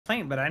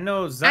complaint, but I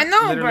know Zach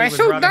bro. literally It's was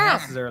so robbing dumb.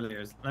 houses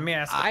earlier. Let me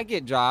ask. I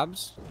get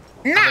jobs.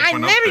 Nah, I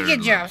never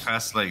get jobs.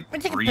 Past like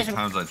 3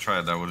 times I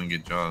tried, I wouldn't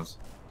get jobs.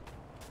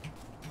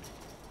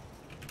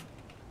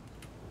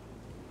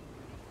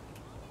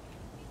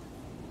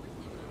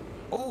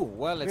 Oh,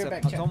 well,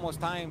 it's almost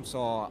time,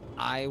 so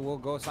I will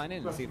go sign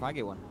in and see if I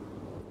get one.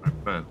 I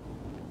bet.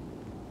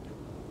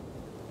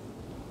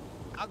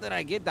 How did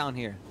I get down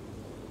here?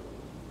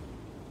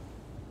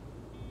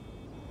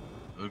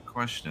 Good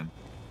question.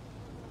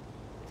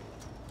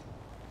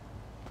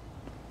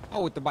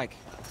 Oh, with the bike.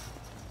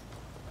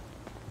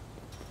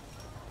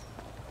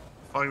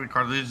 Fucking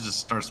Carlitos just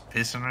starts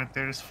pissing right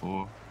there. This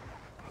fool.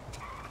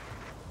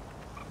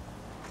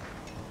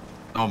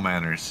 No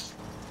manners.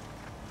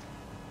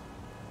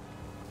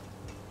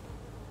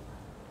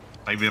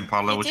 Like being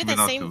Pablo, what you been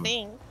up to?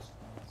 Thing.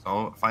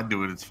 So if I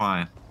do it, it's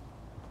fine.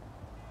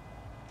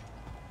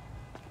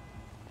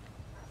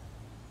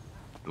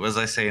 Do as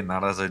I say,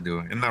 not as I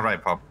do. Isn't that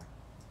right, Pablo?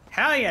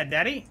 Hell yeah,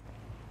 Daddy.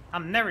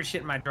 I'm never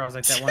shitting my drawers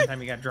like that one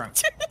time you got drunk.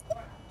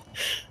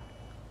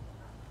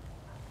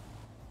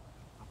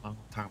 Don't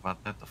talk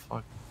about that. The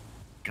fuck?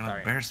 You're gonna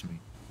embarrass me.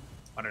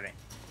 What are they?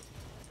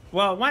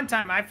 Well, one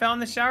time I fell in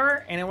the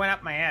shower and it went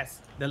up my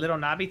ass. The little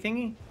knobby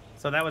thingy.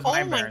 So that was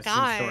my embarrassing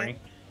story.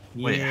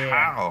 Wait,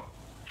 how?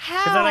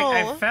 Because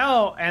I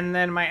fell and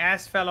then my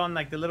ass fell on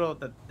like the little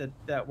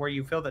the where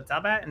you fill the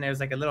tub at, and there was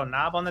like a little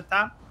knob on the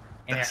top.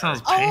 And that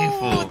sounds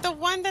painful. Oh, the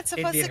one that's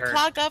supposed to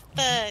clog up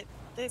the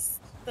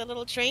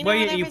little drain. Well, or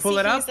whatever, you pull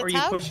it up or you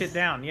tub? push it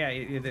down. Yeah,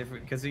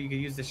 because you could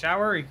use the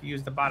shower or you could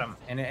use the bottom,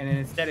 and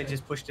instead it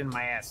just pushed in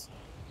my ass.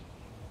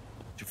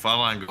 You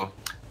fall and go.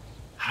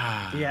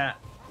 Yeah,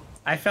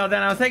 I fell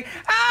down. I was like,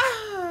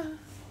 ah!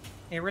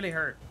 It really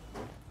hurt.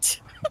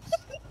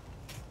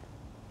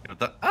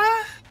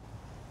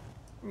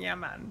 Yeah,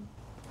 man.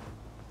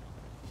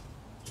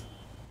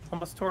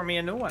 Almost tore me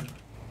a new one.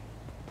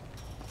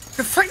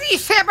 The fuck did you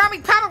say about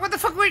me, Pablo? What the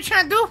fuck were you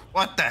trying to do?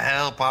 What the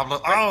hell,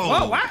 Pablo? Oh!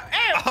 Whoa, what?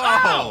 Hey,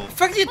 oh! The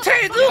fuck did you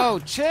try to do? Oh,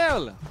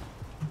 chill.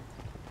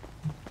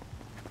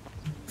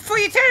 The fuck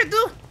you trying to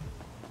do?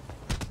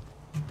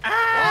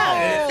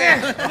 Oh!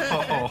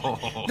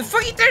 The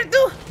fuck you trying to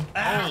do?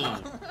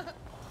 Oh!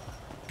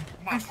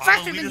 I'm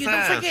faster than you,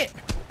 don't forget.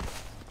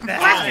 I'm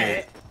That's faster.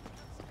 it.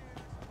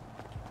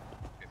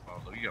 Okay,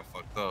 Pablo, you got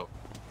fucked up.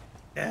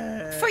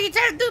 The fuck you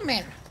trying to do,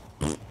 man?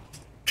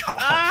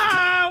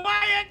 Ah,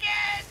 why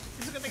again?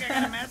 It's a good thing I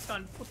got a mask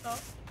on. Puto.